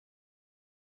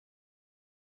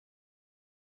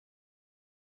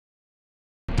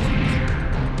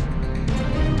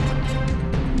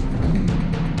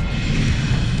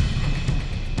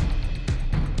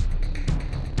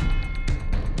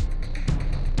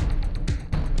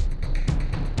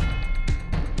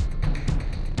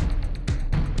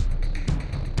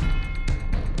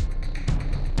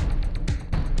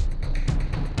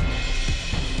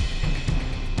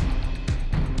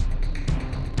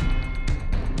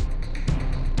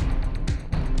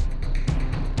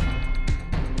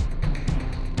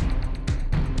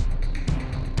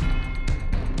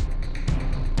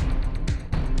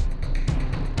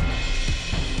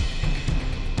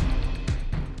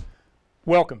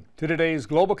Welcome to today's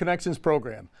Global Connections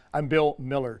program. I'm Bill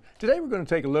Miller. Today we're going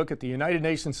to take a look at the United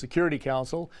Nations Security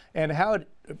Council and how it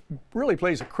really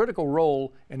plays a critical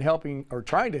role in helping or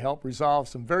trying to help resolve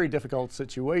some very difficult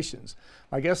situations.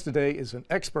 My guest today is an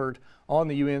expert on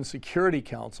the UN Security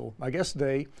Council. My guest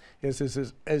today is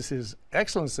His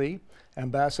Excellency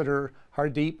Ambassador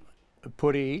Hardeep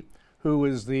Puri, who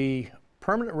is the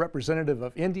permanent representative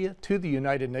of India to the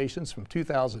United Nations from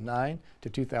 2009 to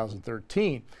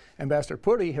 2013. Ambassador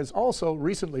Puri has also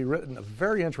recently written a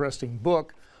very interesting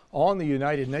book on the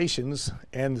United Nations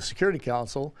and the Security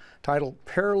Council titled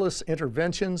Perilous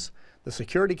Interventions, the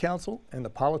Security Council and the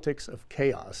Politics of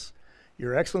Chaos.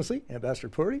 Your Excellency, Ambassador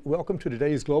Puri, welcome to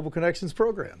today's Global Connections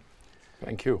program.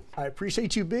 Thank you. I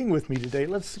appreciate you being with me today.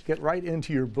 Let's get right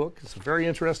into your book. It's a very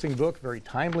interesting book, very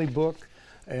timely book,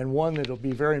 and one that'll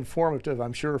be very informative,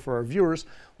 I'm sure, for our viewers.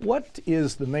 What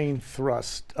is the main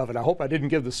thrust of it? I hope I didn't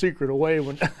give the secret away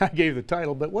when I gave the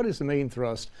title, but what is the main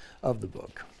thrust of the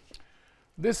book?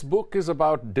 This book is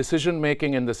about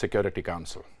decision-making in the Security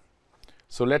Council.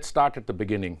 So let's start at the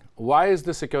beginning. Why is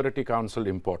the Security Council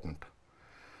important?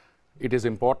 It is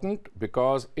important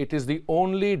because it is the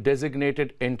only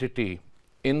designated entity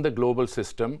in the global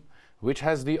system which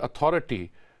has the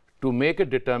authority to make a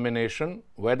determination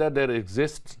whether there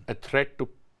exists a threat to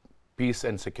peace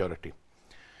and security.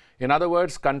 In other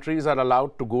words, countries are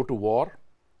allowed to go to war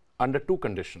under two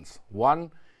conditions. One,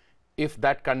 if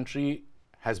that country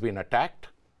has been attacked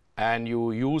and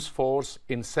you use force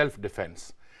in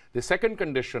self-defense. The second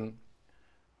condition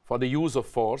for the use of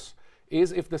force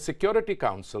is if the Security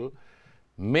Council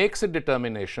makes a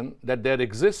determination that there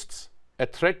exists a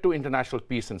threat to international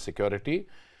peace and security,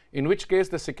 in which case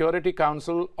the Security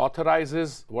Council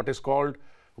authorizes what is called,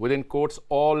 within quotes,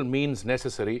 all means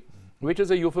necessary, which is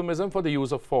a euphemism for the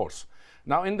use of force.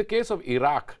 Now, in the case of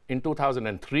Iraq in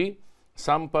 2003,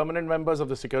 some permanent members of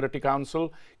the Security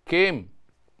Council came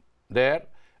there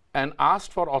and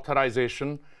asked for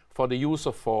authorization for the use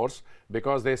of force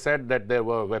because they said that there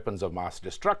were weapons of mass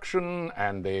destruction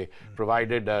and they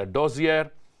provided a dossier,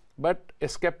 but a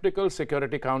skeptical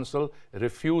Security Council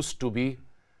refused to be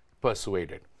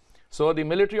persuaded. So the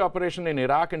military operation in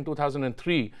Iraq in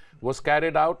 2003 was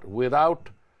carried out without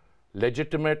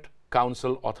legitimate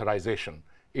council authorization.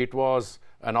 It was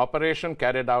an operation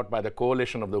carried out by the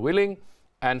coalition of the willing,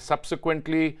 and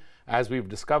subsequently, as we've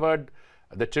discovered,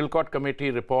 the Chilcot Committee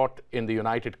report in the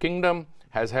United Kingdom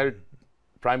has held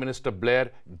Prime Minister Blair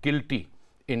guilty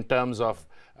in terms of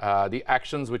the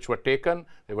actions which were taken.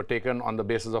 They were taken on the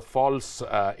basis of false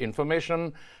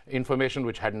information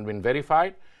which hadn't been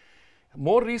verified.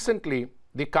 More recently,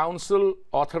 the Council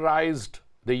authorized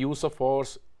the use of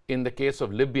force in the case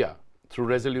of Libya through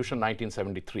Resolution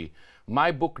 1973. My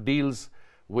book deals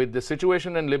with the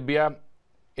situation in Libya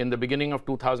in the beginning of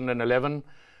 2011,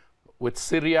 with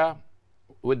Syria,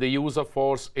 with the use of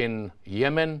force in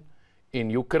Yemen, in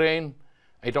Ukraine.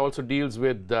 It also deals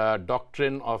with the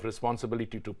doctrine of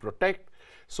responsibility to protect.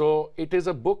 So it is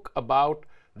a book about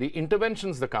the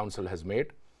interventions the Council has made,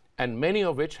 and many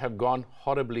of which have gone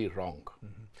horribly wrong.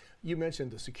 You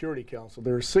mentioned the Security Council.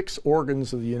 There are 6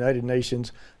 organs of the United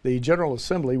Nations. The General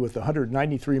Assembly, with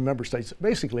 193 member states,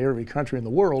 basically every country in the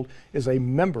world is a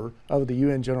member of the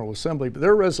UN General Assembly, but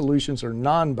their resolutions are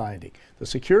non-binding. The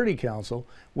Security Council,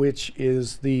 which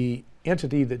is the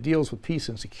entity that deals with peace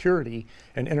and security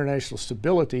and international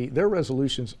stability, their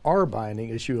resolutions are binding,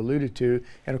 as you alluded to.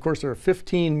 And of course, there are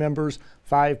 15 members,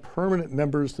 5 permanent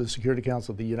members to the Security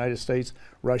Council of the United States,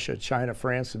 Russia, China,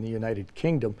 France, and the United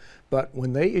Kingdom. But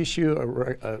when they issue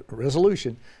a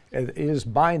resolution, it is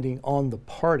binding on the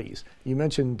parties. You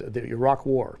mentioned the Iraq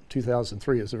War,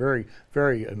 2003, is a very,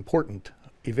 very important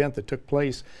event that took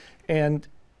place. And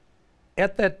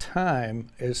at that time,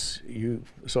 as you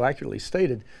so accurately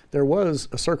stated, there was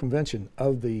a circumvention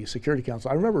of the Security Council.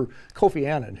 I remember Kofi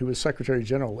Annan, who was Secretary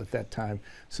General at that time,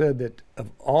 said that of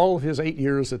all of his 8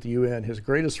 years at the UN, his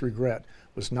greatest regret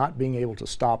was not being able to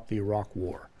stop the Iraq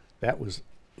War. That was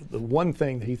the one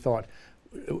thing that he thought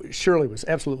surely was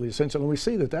absolutely essential, and we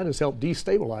see that that has helped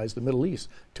destabilize the Middle East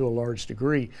to a large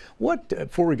degree. What,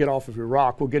 before we get off of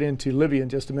Iraq, we'll get into Libya in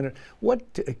just a minute,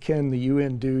 what can the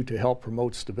UN do to help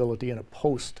promote stability in a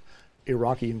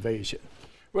post-Iraqi invasion?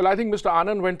 Well, I think Mr.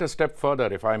 Anand went a step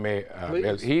further, if I may.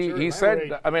 He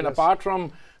said, I mean, yes, apart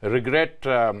from regret,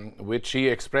 which he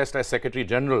expressed as Secretary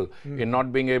General in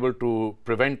not being able to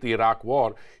prevent the Iraq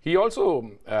War, he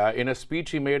also, in a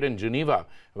speech he made in Geneva,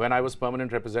 when I was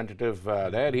permanent representative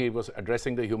there, he was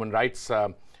addressing the Human Rights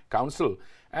Council.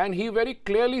 And he very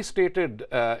clearly stated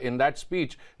in that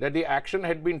speech that the action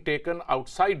had been taken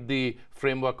outside the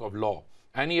framework of law.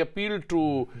 And he appealed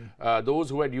to those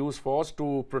who had used force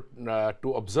to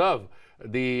observe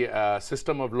the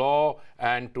system of law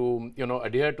and to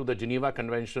adhere to the Geneva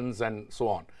Conventions and so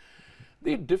on.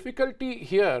 The difficulty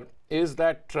here is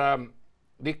that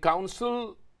the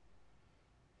Council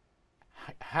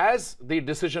has the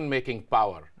decision-making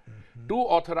power to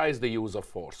authorize the use of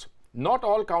force. Not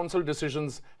all Council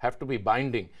decisions have to be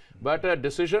binding, but a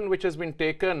decision which has been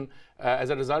taken as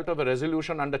a result of a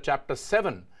resolution under Chapter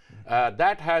 7,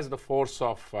 that has the force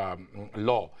of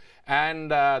law, and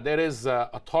there is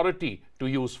authority to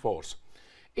use force.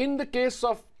 In the case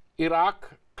of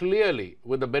Iraq, clearly,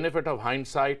 with the benefit of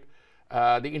hindsight,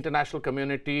 the international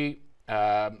community,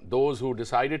 those who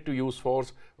decided to use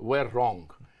force, were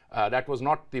wrong. That was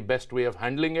not the best way of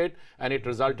handling it, and it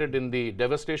resulted in the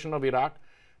devastation of Iraq.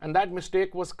 And that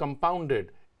mistake was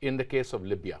compounded in the case of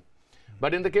Libya.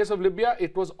 But in the case of Libya,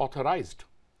 it was authorized.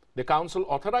 The Council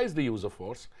authorized the use of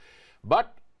force,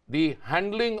 but the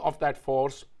handling of that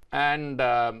force and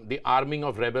the arming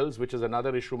of rebels, which is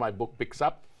another issue my book picks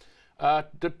up,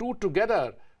 the two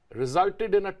together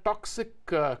resulted in a toxic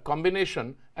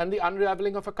combination and the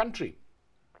unraveling of a country.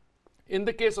 In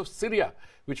the case of Syria,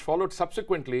 which followed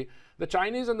subsequently, the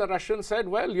Chinese and the Russians said,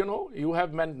 well, you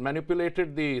have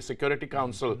manipulated the Security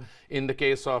Council in the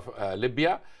case of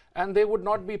Libya, and they would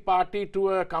not be party to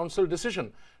a Council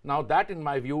decision. Now, that, in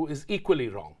my view, is equally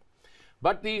wrong.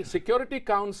 But the Security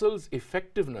Council's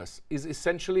effectiveness is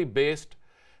essentially based,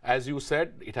 as you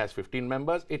said, it has 15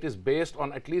 members. It is based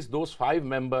on at least those 5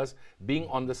 members being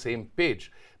on the same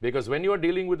page. Because when you are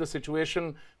dealing with a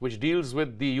situation which deals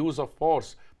with the use of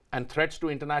force and threats to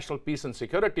international peace and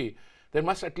security, there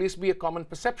must at least be a common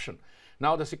perception.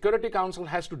 Now, the Security Council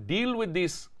has to deal with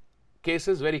these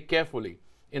cases very carefully.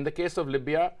 In the case of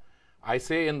Libya, I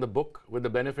say in the book, with the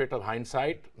benefit of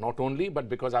hindsight, not only, but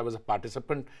because I was a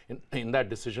participant in that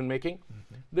decision-making,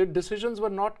 the decisions were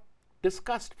not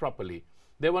discussed properly.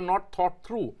 They were not thought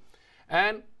through.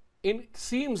 And it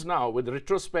seems now, with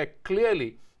retrospect,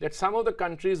 clearly that some of the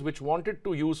countries which wanted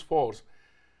to use force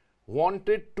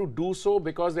wanted to do so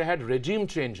because they had regime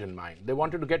change in mind. They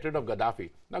wanted to get rid of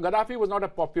Gaddafi. Now, Gaddafi was not a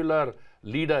popular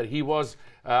leader. He was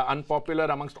unpopular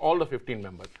amongst all the 15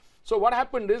 members. So what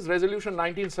happened is Resolution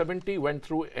 1970 went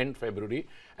through in February,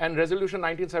 and Resolution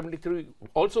 1973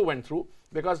 also went through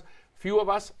because few of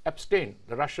us abstained.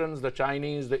 The Russians, the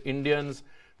Chinese, the Indians,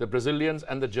 the Brazilians,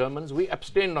 and the Germans, we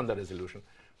abstained on the resolution.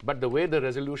 But the way the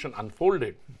resolution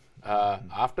unfolded,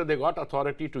 after they got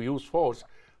authority to use force,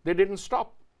 they didn't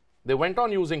stop. They went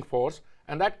on using force,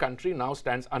 and that country now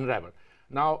stands unraveled.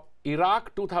 Now,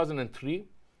 Iraq 2003,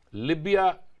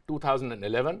 Libya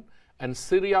 2011, and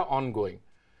Syria ongoing.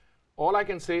 All I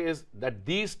can say is that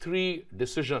these 3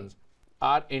 decisions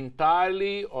are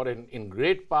entirely or in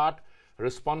great part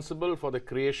responsible for the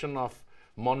creation of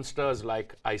monsters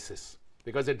like ISIS.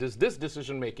 Because it is this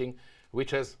decision-making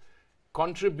which has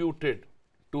contributed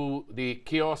to the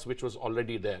chaos which was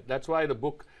already there. That's why the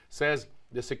book says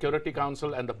the Security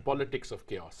Council and the politics of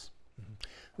chaos.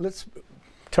 Let's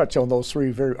touch on those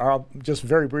 3. I'll just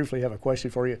very briefly have a question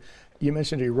for you. You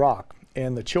mentioned Iraq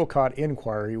and the Chilcot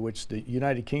Inquiry, which the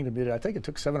United Kingdom did. I think it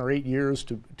took 7 or 8 years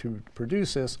to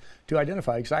produce this, to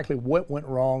identify exactly what went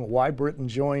wrong, why Britain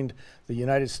joined the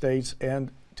United States. And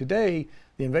today,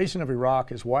 the invasion of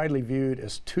Iraq is widely viewed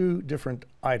as 2 different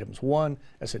items. One,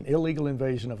 as an illegal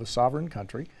invasion of a sovereign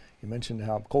country. You mentioned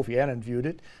how Kofi Annan viewed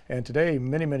it. And today,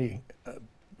 many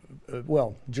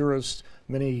jurists,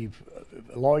 many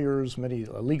lawyers, many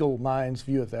legal minds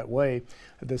view it that way.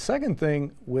 The second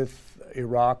thing with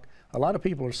Iraq, a lot of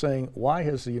people are saying, why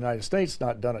has the United States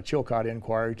not done a Chilcot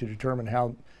inquiry to determine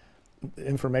how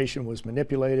information was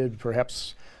manipulated,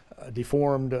 perhaps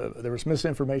deformed, there was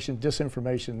misinformation,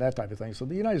 disinformation, that type of thing. So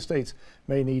the United States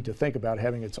may need to think about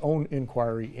having its own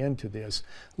inquiry into this.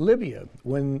 Libya,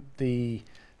 when the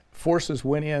forces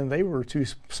went in, they were to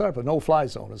set up a no-fly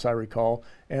zone, as I recall,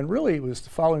 and really it was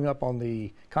following up on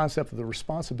the concept of the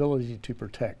responsibility to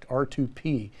protect,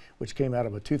 R2P, which came out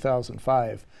of a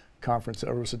 2005 conference,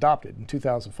 or was adopted in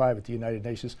 2005 at the United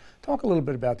Nations. Talk a little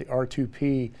bit about the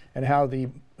R2P and how the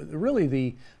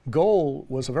goal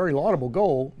was a very laudable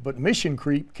goal, but mission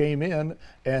creep came in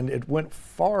and it went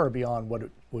far beyond what it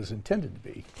was intended to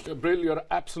be. Brill, you're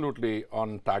absolutely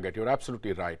on target. You're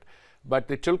absolutely right. But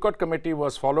the Chilcot Committee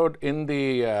was followed in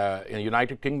the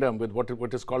United Kingdom with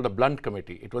what is called a Blunt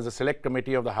Committee. It was a select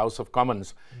committee of the House of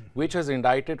Commons, which has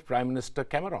indicted Prime Minister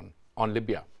Cameron on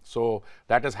Libya. So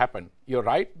that has happened. You're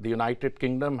right, the United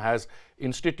Kingdom has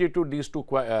instituted these two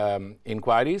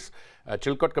inquiries.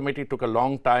 Chilcot Committee took a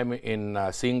long time in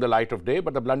seeing the light of day,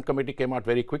 but the Blunt Committee came out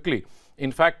very quickly.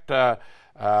 In fact,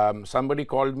 somebody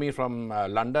called me from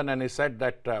London and he said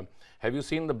that, have you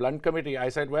seen the Blunt Committee? I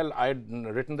said, well, I had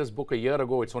written this book a year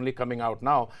ago. It's only coming out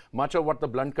now. Much of what the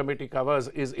Blunt Committee covers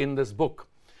is in this book.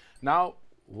 Now,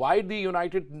 why the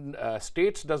United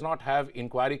States does not have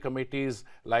inquiry committees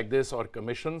like this or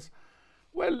commissions?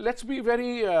 Well, let's be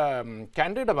very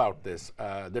candid about this.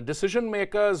 The decision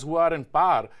makers who are in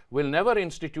power will never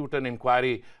institute an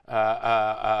inquiry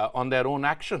on their own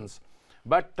actions.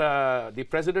 But the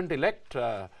president-elect,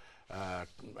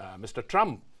 Mr.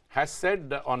 Trump, has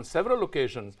said on several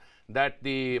occasions that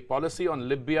the policy on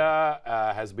Libya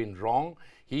has been wrong.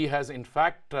 He has, in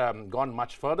fact, gone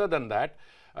much further than that.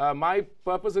 My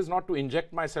purpose is not to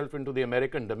inject myself into the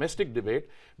American domestic debate,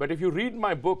 but if you read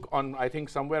my book on, I think,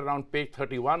 somewhere around page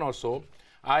 31 or so,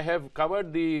 I have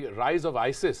covered the rise of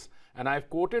ISIS, and I've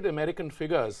quoted American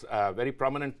figures, very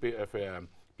prominent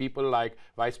people like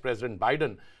Vice President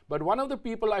Biden. But one of the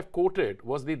people I've quoted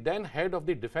was the then head of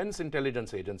the Defense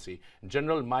Intelligence Agency,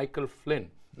 General Michael Flynn.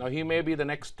 Now, he may be the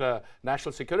next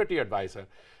national security advisor.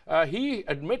 He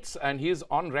admits, and he is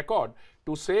on record,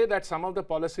 to say that some of the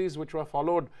policies which were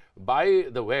followed by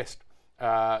the West,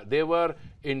 they were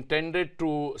intended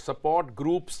to support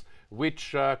groups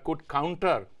which could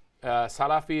counter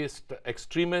Salafist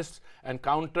extremists and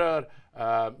counter,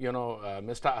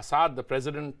 Mr. Assad, the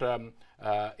president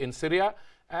in Syria.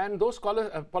 And those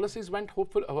policies went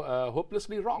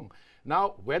hopelessly wrong.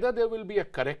 Now, whether there will be a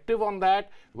corrective on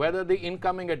that, whether the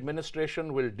incoming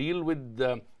administration will deal with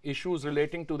the issues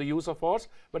relating to the use of force,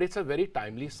 but it's a very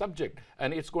timely subject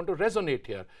and it's going to resonate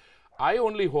here. I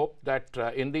only hope that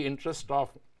in the interest of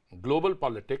global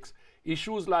politics,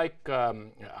 issues like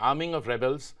arming of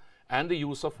rebels and the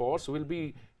use of force will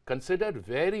be considered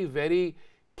very, very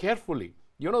carefully.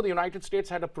 You know, the United States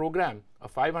had a program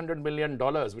of $500 million,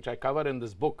 which I cover in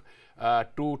this book,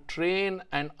 to train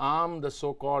and arm the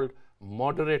so-called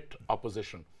moderate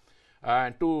opposition.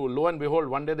 And lo and behold,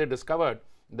 one day they discovered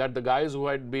that the guys who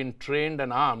had been trained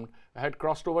and armed had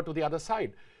crossed over to the other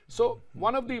side. So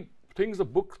one of the things the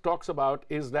book talks about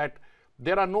is that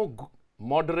there are no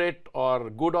moderate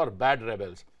or good or bad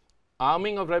rebels.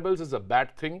 Arming of rebels is a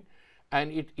bad thing,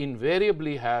 and it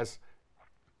invariably has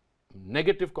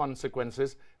negative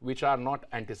consequences which are not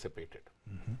anticipated.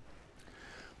 Mm-hmm.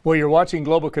 Well, you're watching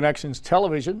Global Connections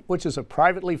Television, which is a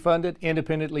privately funded,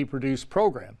 independently produced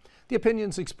program. The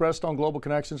opinions expressed on Global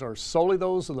Connections are solely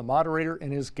those of the moderator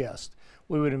and his guest.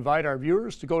 We would invite our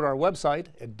viewers to go to our website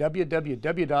at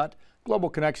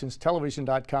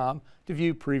www.globalconnectionstelevision.com to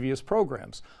view previous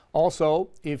programs. Also,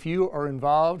 if you are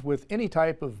involved with any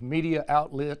type of media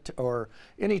outlet or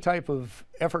any type of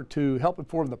effort to help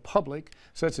inform the public,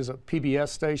 such as a PBS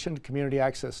station, community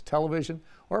access television,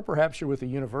 or perhaps you're with a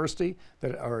university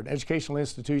or an educational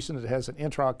institution that has an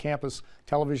intra-campus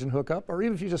television hookup, or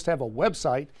even if you just have a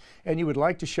website and you would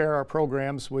like to share our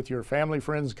programs with your family,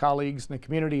 friends, colleagues, and the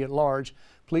community at large,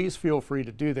 please feel free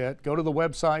to do that. Go to the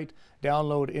website,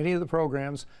 download any of the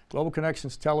programs. Global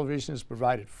Connections Television is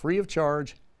provided free of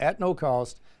charge, at no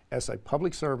cost, as a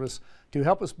public service to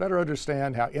help us better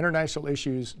understand how international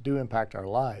issues do impact our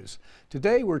lives.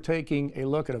 Today we're taking a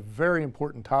look at a very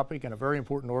important topic and a very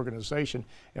important organization,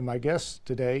 and my guest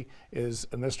today is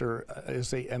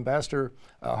the Ambassador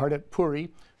Hardeep Puri,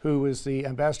 who is the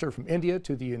ambassador from India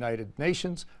to the United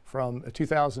Nations from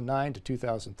 2009 to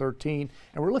 2013.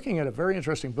 And we're looking at a very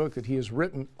interesting book that he has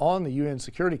written on the UN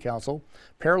Security Council,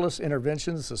 Perilous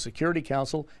Interventions, the Security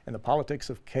Council, and the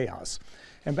Politics of Chaos.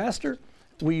 Ambassador,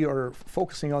 we are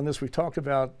focusing on this. We've talked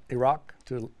about Iraq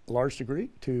to a large degree,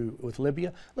 with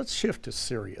Libya. Let's shift to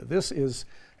Syria. This is,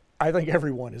 I think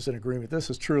everyone is in agreement,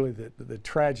 this is truly the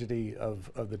tragedy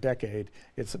of the decade.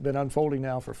 It's been unfolding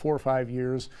now for 4 or 5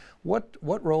 years. What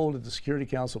role did the Security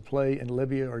Council play in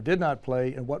Libya, or did not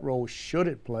play, and what role should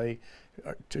it play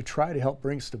to try to help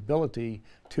bring stability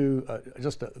to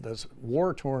this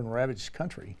war-torn, ravaged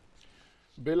country?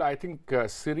 Bill, I think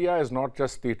Syria is not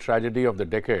just the tragedy of the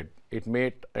decade. It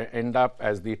may end up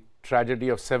as the tragedy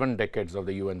of 7 decades of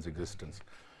the UN's existence.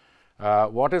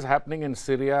 What is happening in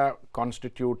Syria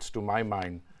constitutes, to my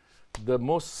mind, the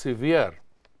most severe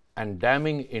and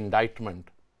damning indictment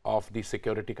of the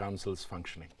Security Council's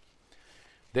functioning.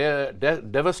 The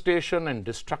devastation and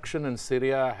destruction in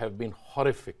Syria have been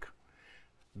horrific.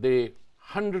 The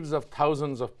hundreds of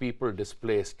thousands of people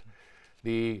displaced,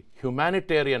 the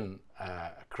humanitarian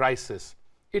crisis,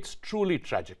 it's truly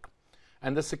tragic.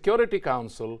 And the Security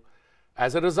Council,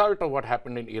 as a result of what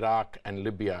happened in Iraq and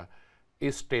Libya,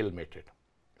 is stalemated.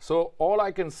 So all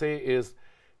I can say is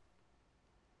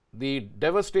the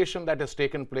devastation that has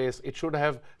taken place, it should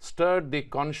have stirred the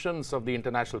conscience of the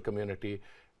international community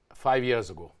 5 years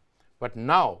ago. But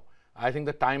now, I think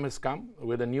the time has come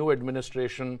with a new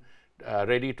administration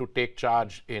ready to take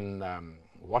charge in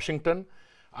Washington.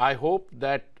 I hope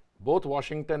that both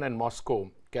Washington and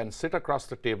Moscow can sit across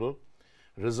the table,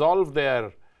 resolve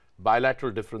their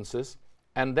bilateral differences,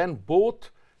 and then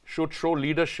both should show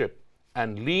leadership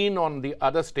and lean on the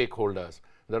other stakeholders,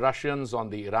 the Russians on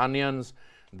the Iranians,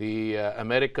 the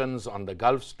Americans on the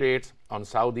Gulf states, on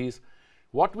Saudis.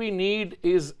 What we need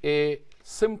is a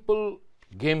simple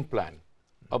game plan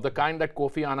of the kind that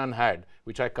Kofi Annan had,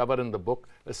 which I cover in the book,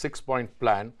 a 6-point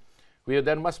plan, where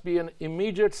there must be an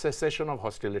immediate cessation of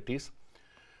hostilities.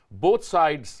 Both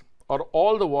sides or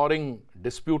all the warring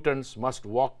disputants must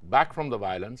walk back from the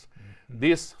violence.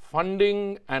 This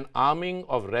funding and arming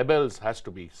of rebels has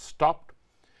to be stopped.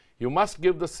 You must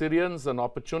give the Syrians an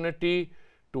opportunity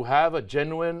to have a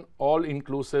genuine,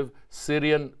 all-inclusive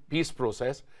Syrian peace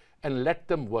process and let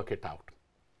them work it out.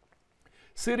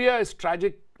 Syria is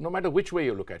tragic no matter which way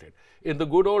you look at it. In the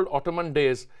good old Ottoman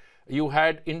days, you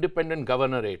had independent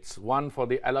governorates, one for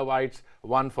the Alawites,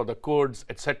 one for the Kurds,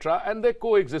 etc., and they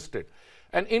coexisted.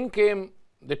 And in came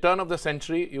the turn of the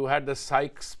century, you had the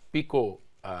Sykes-Picot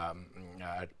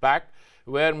Pact,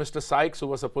 where Mr. Sykes, who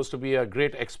was supposed to be a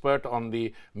great expert on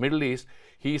the Middle East,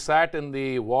 he sat in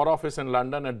the War Office in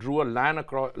London and drew a line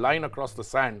across the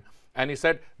sand, and he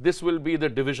said, this will be the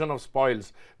division of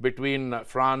spoils between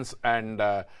France and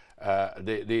the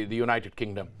United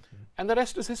Kingdom. And the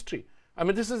rest is history. I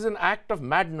mean, this is an act of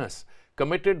madness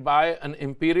committed by an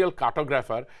imperial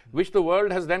cartographer, which the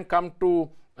world has then come to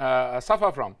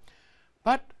suffer from.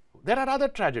 But there are other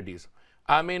tragedies.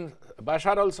 I mean,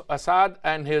 Bashar al-Assad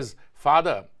and his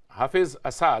father, Hafiz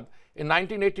Assad, in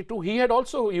 1982, he had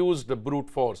also used the brute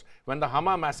force when the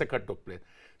Hama massacre took place.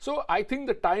 So I think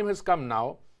the time has come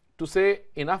now to say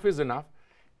enough is enough.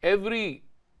 Every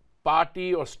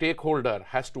party or stakeholder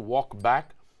has to walk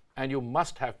back, and you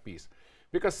must have peace.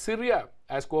 Because Syria,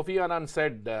 as Kofi Annan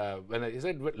said, when he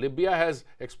said Libya has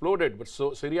exploded, but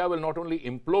so Syria will not only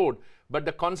implode, but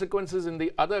the consequences in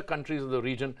the other countries of the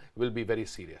region will be very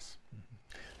serious.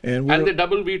 And the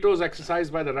double vetoes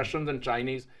exercised by the Russians and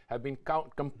Chinese have been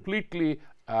completely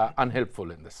unhelpful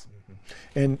in this.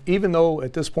 And even though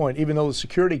at this point, even though the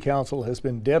Security Council has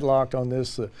been deadlocked on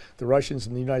this, the Russians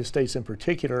and the United States in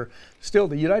particular, still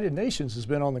the United Nations has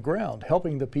been on the ground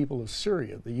helping the people of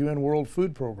Syria, the UN World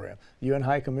Food Program, the UN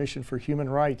High Commission for Human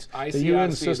Rights, ICRC, the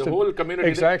UN system. The whole community.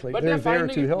 Exactly. They're there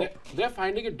to help. They're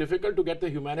finding it difficult to get the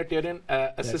humanitarian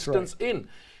assistance in.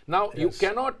 Now, you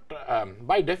cannot,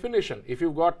 by definition, if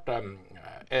you've got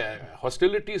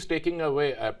hostilities taking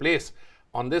away place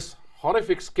on this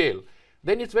horrific scale,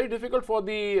 then it's very difficult for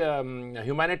the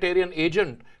humanitarian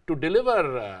agent to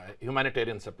deliver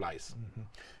humanitarian supplies.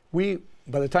 By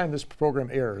the time this program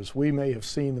airs, we may have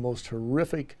seen the most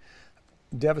horrific,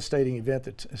 devastating event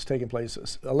that has taken place.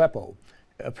 Aleppo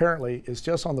apparently is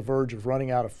just on the verge of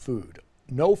running out of food.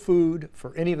 No food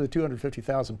for any of the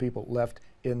 250,000 people left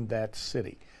in that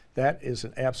city. That is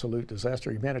an absolute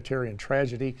disaster, humanitarian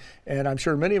tragedy, and I'm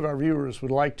sure many of our viewers would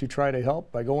like to try to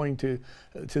help by going to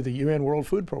the UN World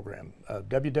Food Program,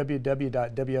 www.wfp.org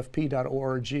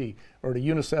or to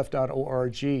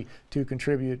unicef.org to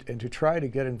contribute and to try to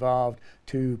get involved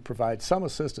to provide some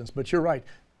assistance. But you're right,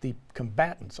 the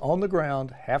combatants on the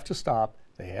ground have to stop.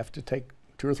 They have to take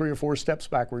 2 or 3 or 4 steps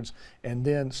backwards and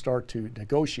then start to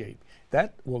negotiate.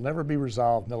 That will never be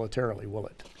resolved militarily, will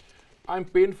it? I'm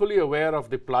painfully aware of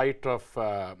the plight of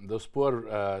those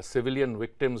poor civilian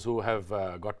victims who have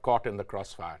got caught in the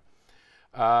crossfire.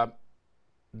 The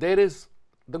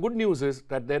good news is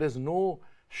that there is no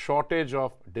shortage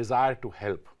of desire to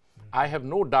help. I have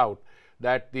no doubt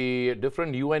that the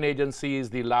different UN agencies,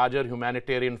 the larger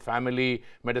humanitarian family,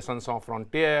 Médecins Sans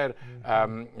Frontières,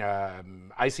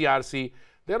 ICRC,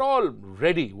 they're all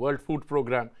ready, World Food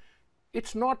Program.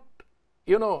 It's not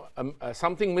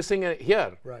something missing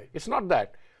here. Right. It's not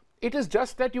that. It is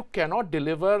just that you cannot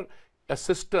deliver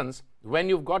assistance when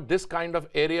you've got this kind of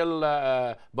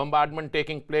aerial bombardment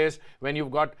taking place, when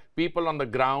you've got people on the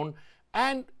ground.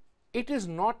 And it is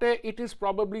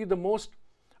probably the most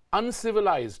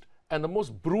uncivilized and the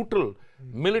most brutal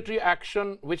military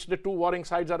action which the two warring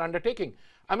sides are undertaking.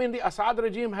 I mean, the Assad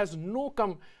regime has no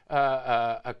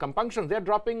compunction. They're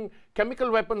dropping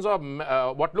chemical weapons or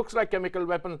what looks like chemical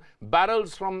weapons,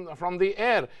 barrels from the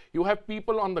air. You have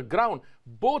people on the ground.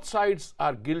 Both sides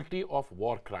are guilty of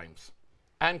war crimes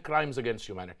and crimes against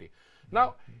humanity.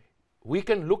 Now, we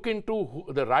can look into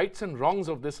the rights and wrongs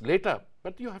of this later,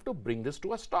 but you have to bring this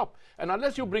to a stop. And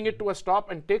unless you bring it to a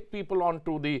stop and take people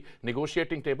onto the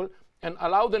negotiating table and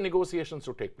allow the negotiations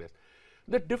to take place.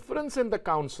 The difference in the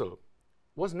council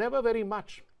was never very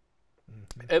much.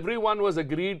 Everyone was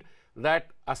agreed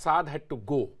that Assad had to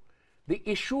go. The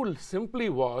issue simply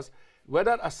was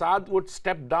whether Assad would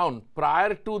step down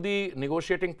prior to the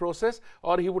negotiating process,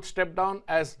 or he would step down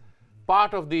as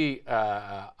part of the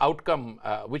outcome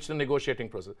which the negotiating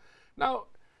process. Now,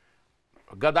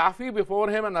 Gaddafi before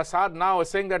him and Assad now is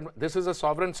saying that this is a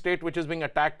sovereign state which is being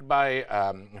attacked by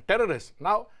terrorists.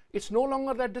 Now, it's no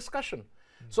longer that discussion.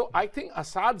 So I think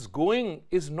Assad's going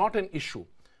is not an issue.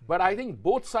 But I think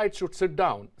both sides should sit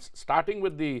down, starting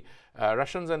with the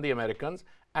Russians and the Americans,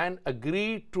 and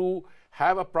agree to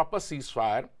have a proper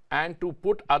ceasefire and to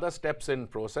put other steps in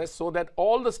process so that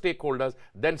all the stakeholders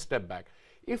then step back.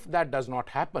 If that does not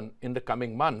happen in the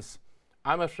coming months,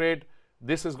 I'm afraid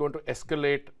this is going to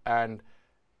escalate and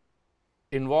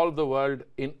involve the world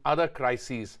in other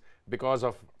crises because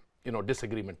of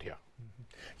disagreement here.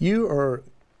 You are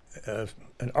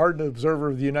an ardent observer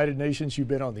of the United Nations. You've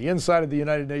been on the inside of the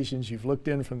United Nations. You've looked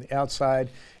in from the outside.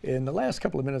 In the last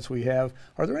couple of minutes we have,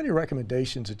 are there any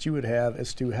recommendations that you would have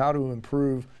as to how to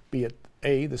improve, be it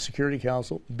A, the Security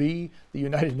Council, B, the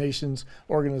United Nations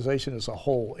organization as a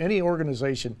whole? Any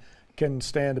organization can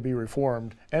stand to be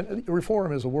reformed, and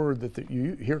reform is a word that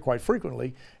you hear quite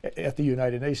frequently at the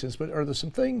United Nations, but are there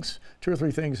some things, 2 or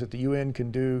 3 things that the UN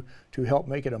can do to help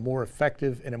make it a more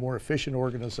effective and a more efficient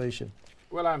organization?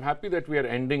 Well, I'm happy that we are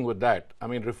ending with that. I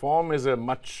mean, reform is a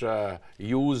much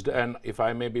used and, if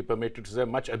I may be permitted to say,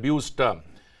 much abused term.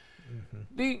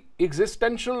 The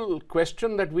existential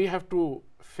question that we have to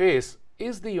face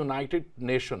is the United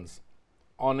Nations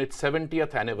on its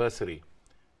 70th anniversary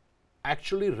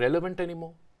actually relevant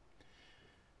anymore?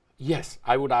 Yes,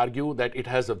 I would argue that it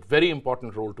has a very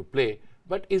important role to play,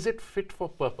 but is it fit for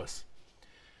purpose?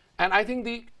 And I think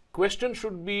the question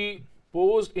should be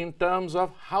posed in terms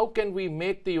of how can we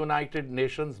make the United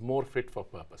Nations more fit for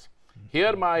purpose.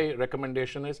 Here my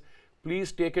recommendation is,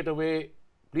 please take it away,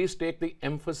 please take the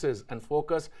emphasis and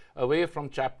focus away from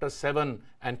Chapter 7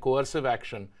 and coercive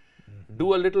action.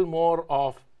 Do a little more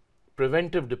of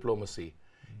preventive diplomacy,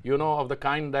 of the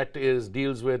kind that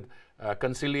deals with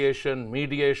conciliation,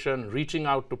 mediation, reaching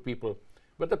out to people.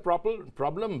 But the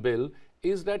problem, Bill,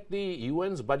 is that the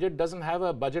UN's budget doesn't have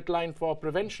a budget line for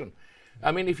prevention.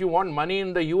 I mean, if you want money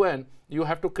in the UN, you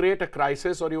have to create a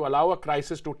crisis, or you allow a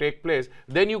crisis to take place,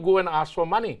 then you go and ask for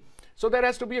money. So there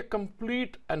has to be a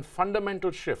complete and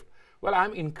fundamental shift. Well,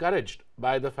 I'm encouraged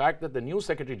by the fact that the new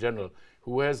Secretary General,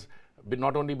 who has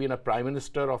not only been a Prime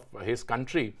Minister of his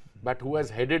country, but who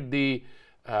has headed the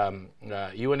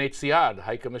UNHCR,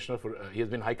 High Commissioner he has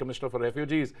been High Commissioner for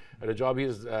Refugees, a job he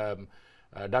has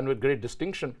done with great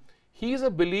distinction. He is a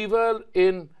believer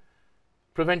in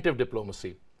preventive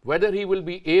diplomacy. Whether he will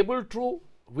be able to,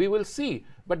 we will see.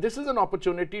 But this is an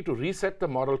opportunity to reset the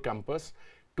moral compass,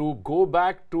 to go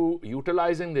back to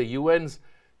utilizing the UN's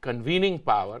convening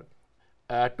power,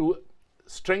 to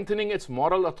strengthening its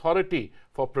moral authority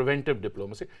for preventive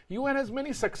diplomacy. UN has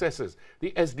many successes.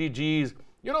 The SDGs,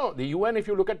 the UN, if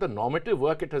you look at the normative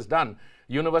work it has done,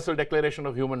 Universal Declaration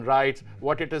of Human Rights,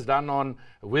 what it has done on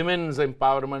women's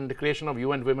empowerment, the creation of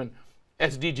UN Women,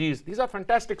 SDGs, these are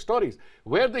fantastic stories.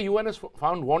 Where the UN is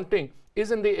found wanting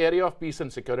is in the area of peace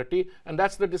and security, and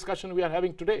that's the discussion we are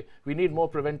having today. We need more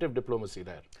preventive diplomacy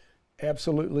there.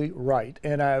 Absolutely right.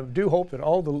 And I do hope that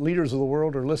all the leaders of the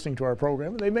world are listening to our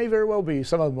program. They may very well be,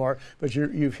 some of them are, but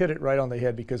you've hit it right on the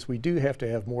head, because we do have to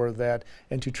have more of that,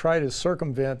 and to try to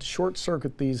circumvent,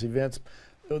 short-circuit these events,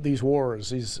 these wars,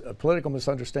 these political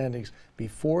misunderstandings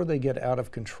before they get out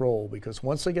of control, because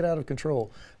once they get out of control,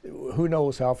 who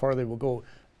knows how far they will go.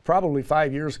 Probably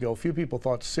 5 years ago, few people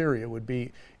thought Syria would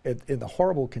be in the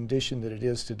horrible condition that it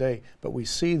is today, but we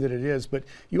see that it is. But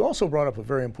you also brought up a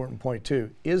very important point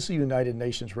too. Is the United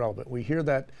Nations relevant? We hear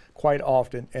that quite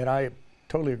often, and I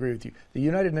totally agree with you. The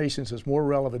United Nations is more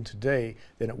relevant today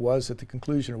than it was at the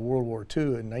conclusion of World War II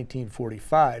in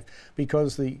 1945,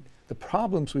 because the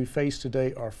problems we face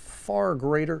today are far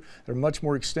greater. They're much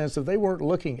more extensive. They weren't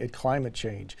looking at climate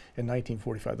change in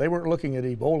 1945. They weren't looking at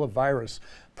Ebola virus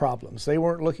problems. They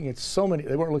weren't looking at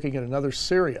they weren't looking at another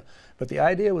Syria. But the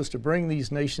idea was to bring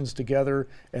these nations together,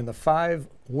 and the 5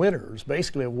 winners,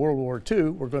 basically, of World War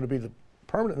II were going to be the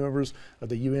permanent members of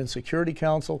the UN Security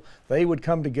Council. They would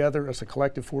come together as a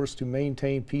collective force to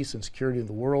maintain peace and security in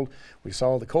the world. We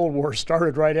saw the Cold War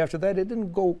started right after that. It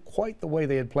didn't go quite the way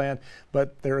they had planned,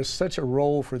 but there is such a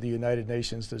role for the United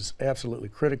Nations that's absolutely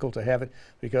critical to have it,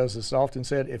 because it's often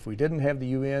said, if we didn't have the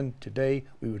UN today,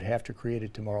 we would have to create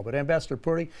it tomorrow. But Ambassador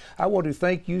Puri, I want to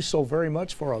thank you so very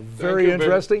much for a very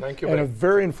interesting and a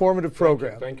very informative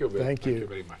program. Thank you, Bill. Thank you. Thank you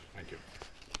very much. Thank you.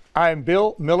 I'm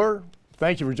Bill Miller.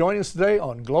 Thank you for joining us today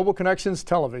on Global Connections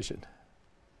Television.